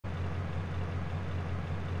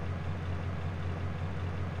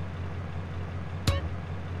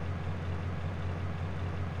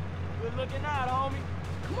looking out, homie.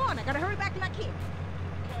 Come on, I gotta hurry back to my kid.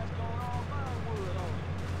 Cat's going all Vinewood,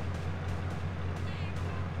 homie.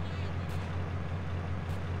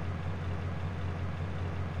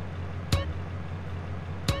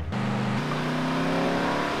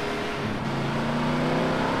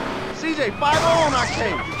 CJ, 5-0 on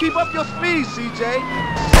arcade. Keep up your speed,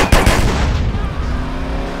 CJ.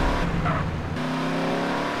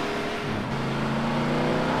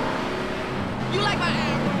 You like my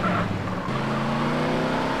arrow?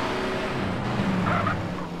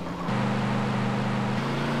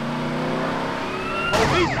 Oh,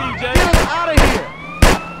 me, CJ. Get us out of here.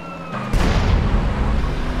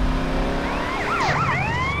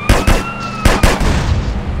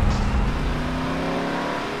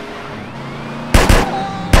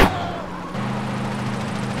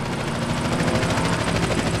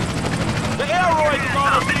 The aeroid is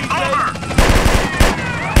on us, CJ.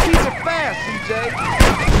 Keep it fast, CJ.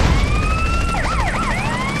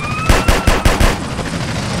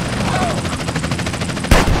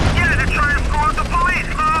 Yeah, they're trying to score the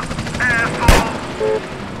police, huh? Asshole.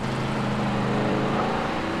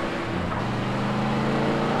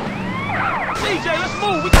 CJ, let's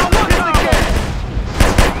move. We got one Hit the time. gas.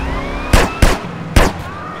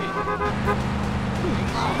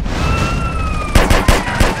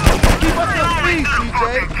 Keep up your speed, Fucking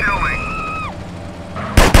CJ. kill me.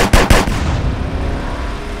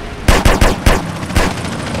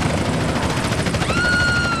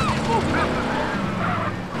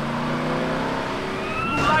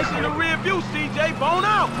 Blue lights in the rear view, CJ. Bone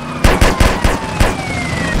out.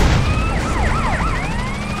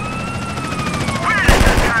 Where is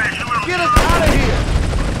this guy, you little Get us out of here.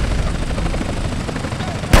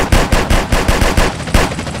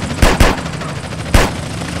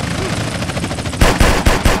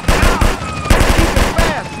 Keep it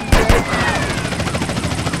fast, CJ.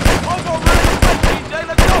 Over right away, CJ.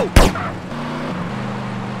 Let's go.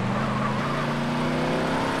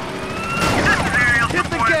 This is aerial Hit the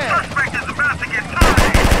support. gas. Suspect is about to get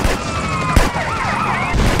tied.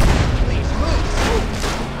 Please move.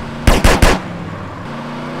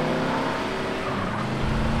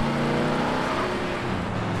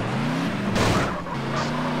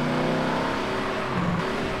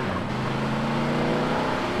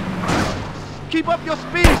 Keep up your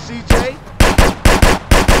speed, CJ.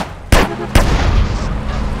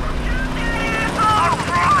 I'm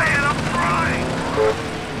trying, I'm trying.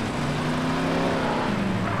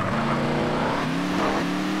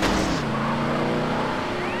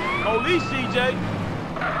 Police, CJ.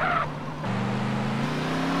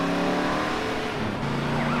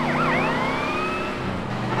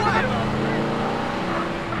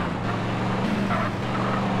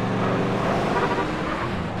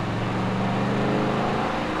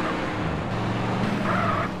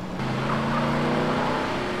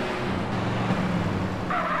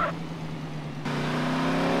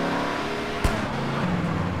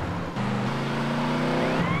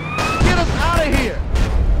 Get us out of here.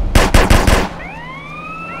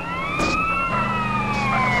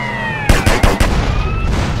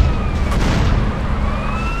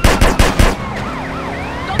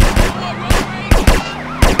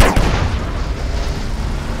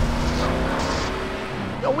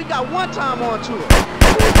 Yo, we got one time on to it.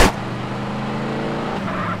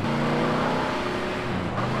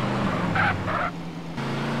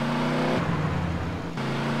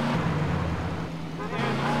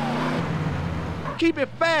 Keep it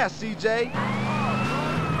fast, CJ.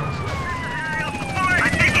 I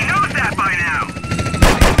think he knows that by now.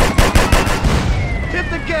 Hit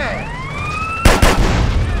the gas.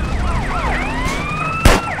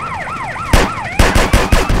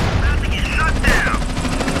 About to get shut down.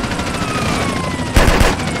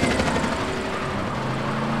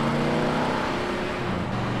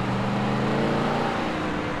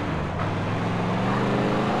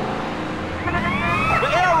 The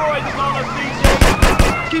aeroid is on us,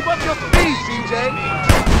 CJ. Keep up your speed, CJ.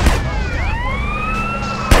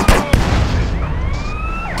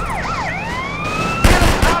 Get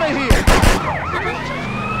us out of here.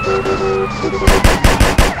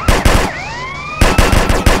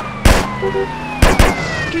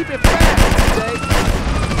 Keep it fast, CJ.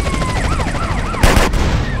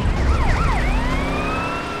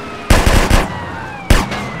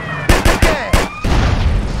 Hit the gas.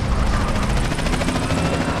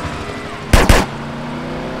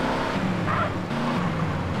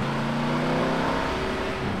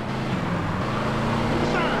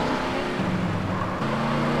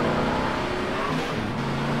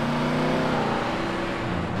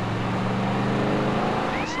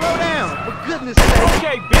 Slow down, for goodness sake.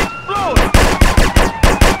 Okay, bitch, blow it.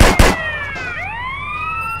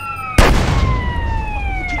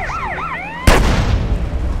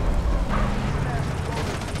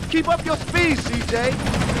 Keep up your speed, CJ.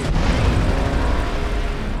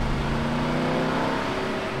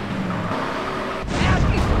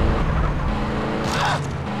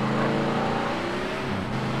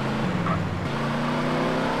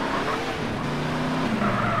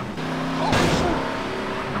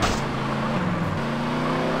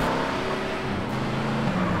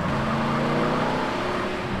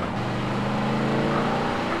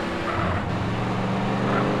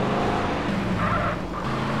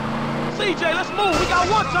 CJ, let's move. We got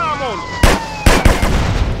one time on us.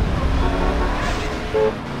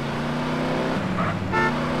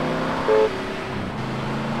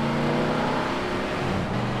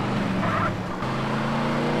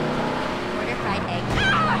 Order fried egg.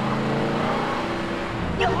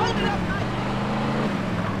 You hold it up nice.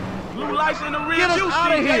 Blue lights in the rear Get us view,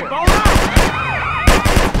 outta CJ. here. Bone out.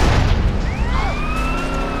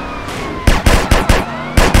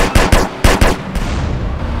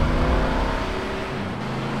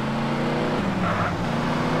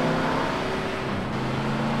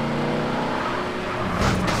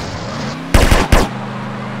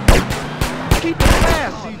 Keep it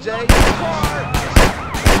fast, CJ.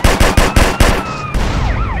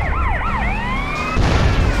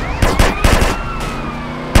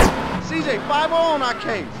 CJ, 5-0 on our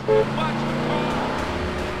case.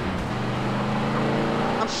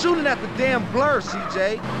 I'm shooting at the damn blur,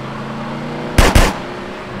 CJ.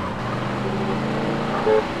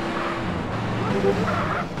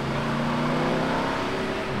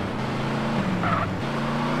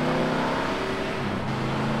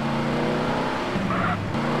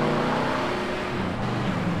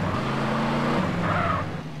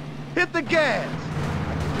 Hit the gas.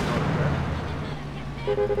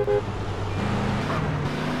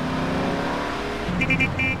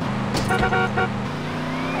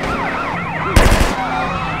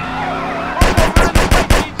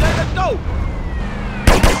 Let's go.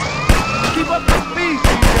 Keep up the speed,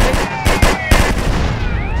 CJ.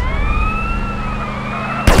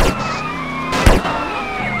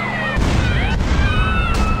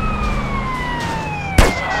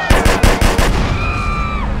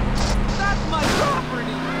 That's my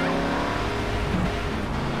property.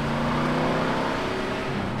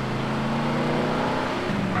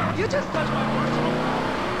 You just touched my personal property.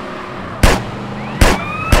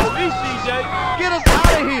 Oh, CJ. Get us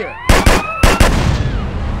out of here.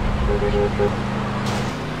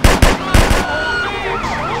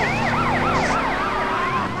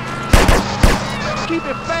 Keep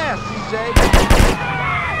it fast, CJ.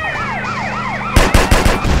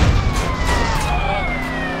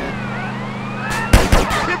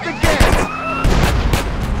 Hit the gas.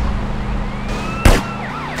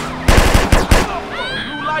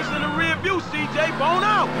 Blue lights in the rear view, CJ. Bone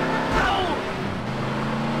out.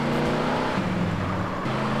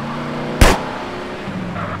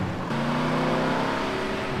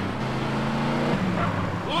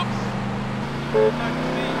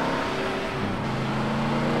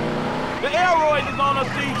 The aeroid is on us,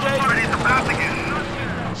 CJ. Already about to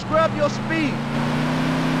get Scrub your speed.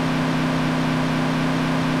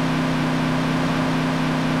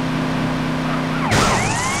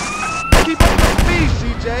 Keep up the speed,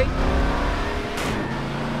 CJ.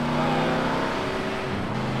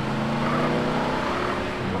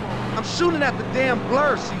 I'm shooting at the damn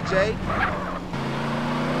blur, CJ.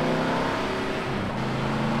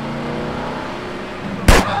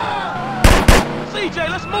 CJ,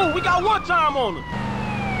 let's move. We got one time on us.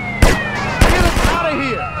 Get us out of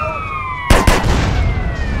here.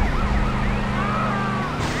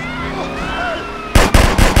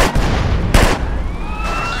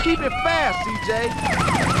 Keep it fast, CJ.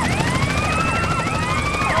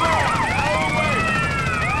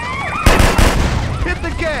 Hit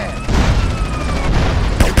the gas.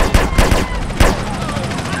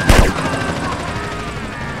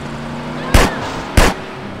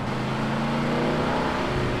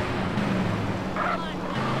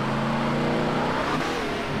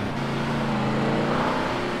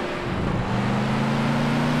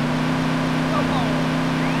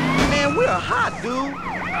 Man, we're hot, dude.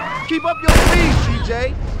 Keep up your speed,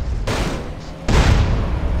 CJ.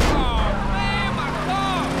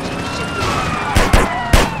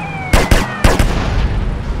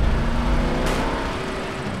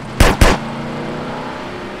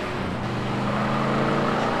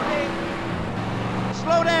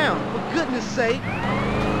 Slow down, for goodness sake.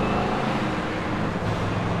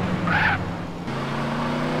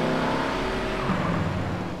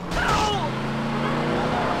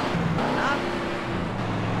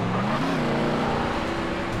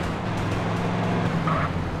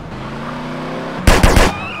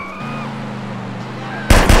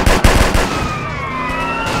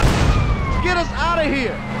 out of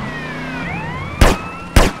here.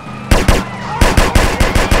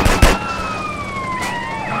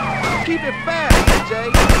 Keep it fast,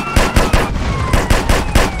 CJ.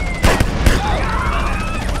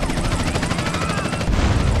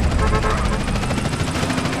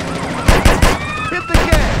 Hit the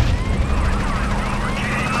gas.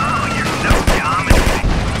 Oh, you're so dominating.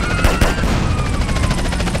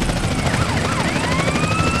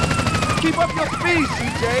 Keep up your speed,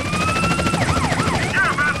 CJ.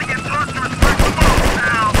 You're about to get pushed to respect the ball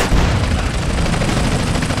now.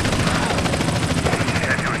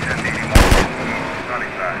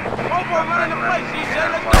 Bobo running the place, CJ.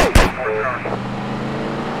 Let's go.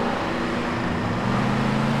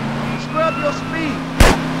 Scrub your speed.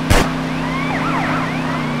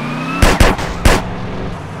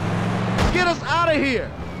 Get us out of here.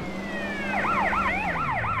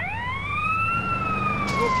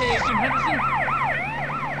 You okay, Agent Henderson?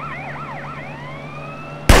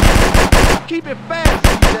 Keep it fast,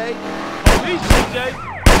 CJ. Police, CJ.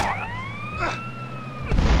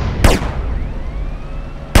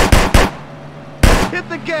 Hit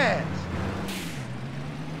the gas.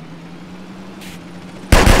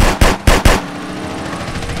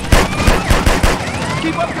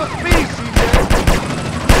 Keep up your speed, CJ.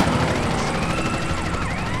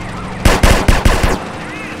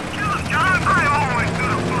 John, I always do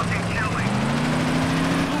the fucking killing.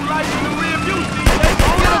 Blue lights in the rear view, CJ. Get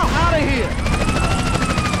Hold us on. out of here.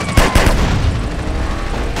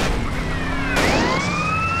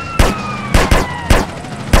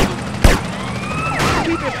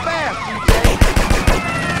 Keep it fast,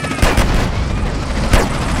 CJ.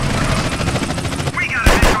 We got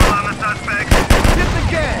a visual on the suspect. Hit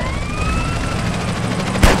the gas.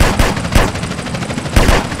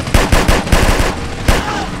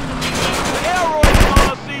 The arrow is on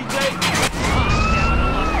us, CJ.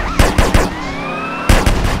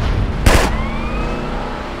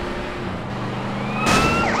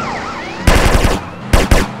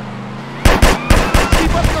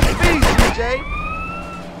 Keep up your speed, CJ.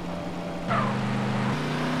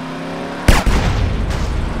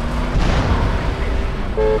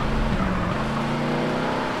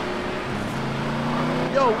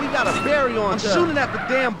 Yo, we got a berry on. I'm shooting at the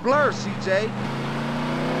damn blur, CJ.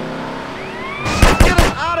 Get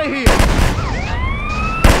us out of here.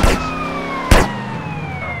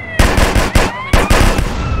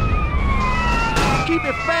 Keep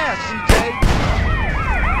it fast, CJ.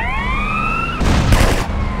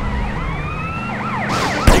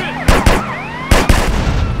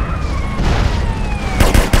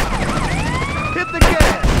 Hit the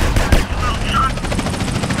gas.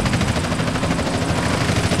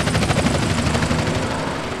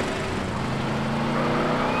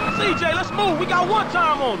 CJ, let's move. We got one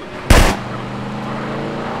time on it.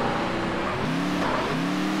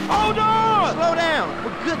 Hold on. Slow down, for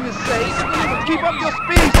goodness sake. Keep up your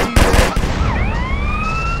speed, CJ.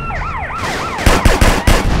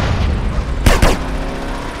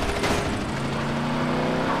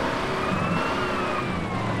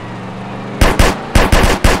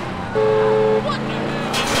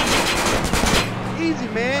 Easy,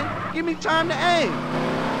 man. Give me time to aim.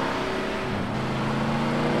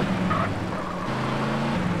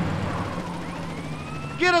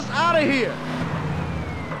 Get us out of here.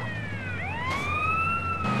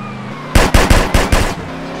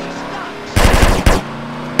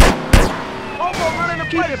 Bobo running the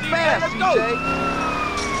Keep place, it CJ. fast, Let's go.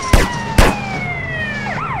 CJ.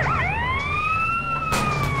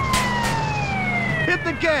 Hit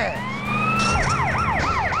the gas.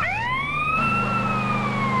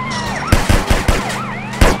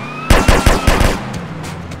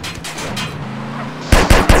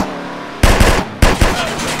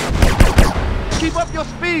 Keep up your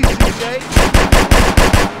speed, CJ.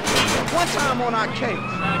 One time on our case.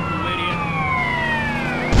 Thank you, idiot.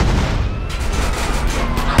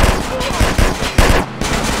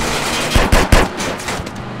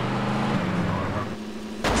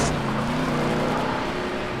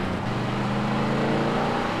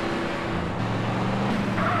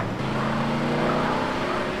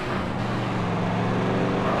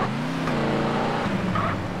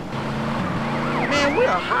 Man, we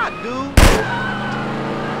are hot, dude.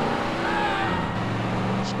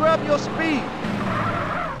 Scrub your speed.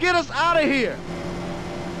 Get us out of here.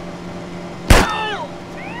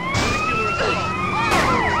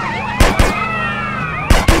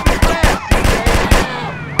 Keep it fast,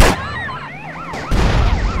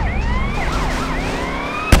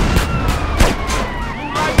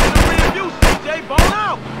 Blue lights in the rear view, CJ. Ball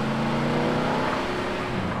out.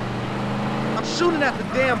 I'm shooting at the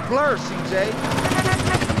damn blur, CJ.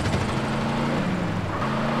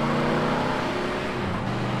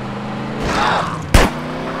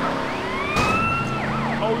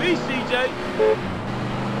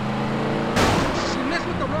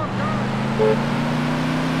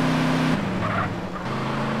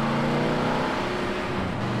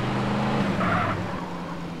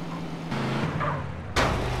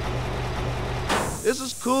 This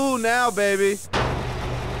is cool now, baby.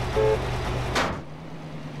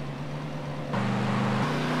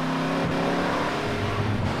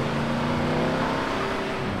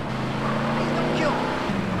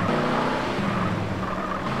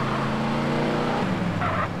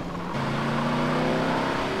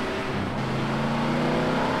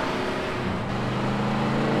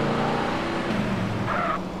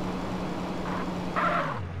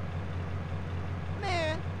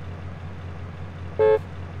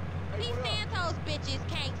 These Santos bitches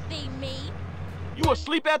can't see me. You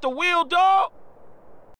asleep at the wheel, dog?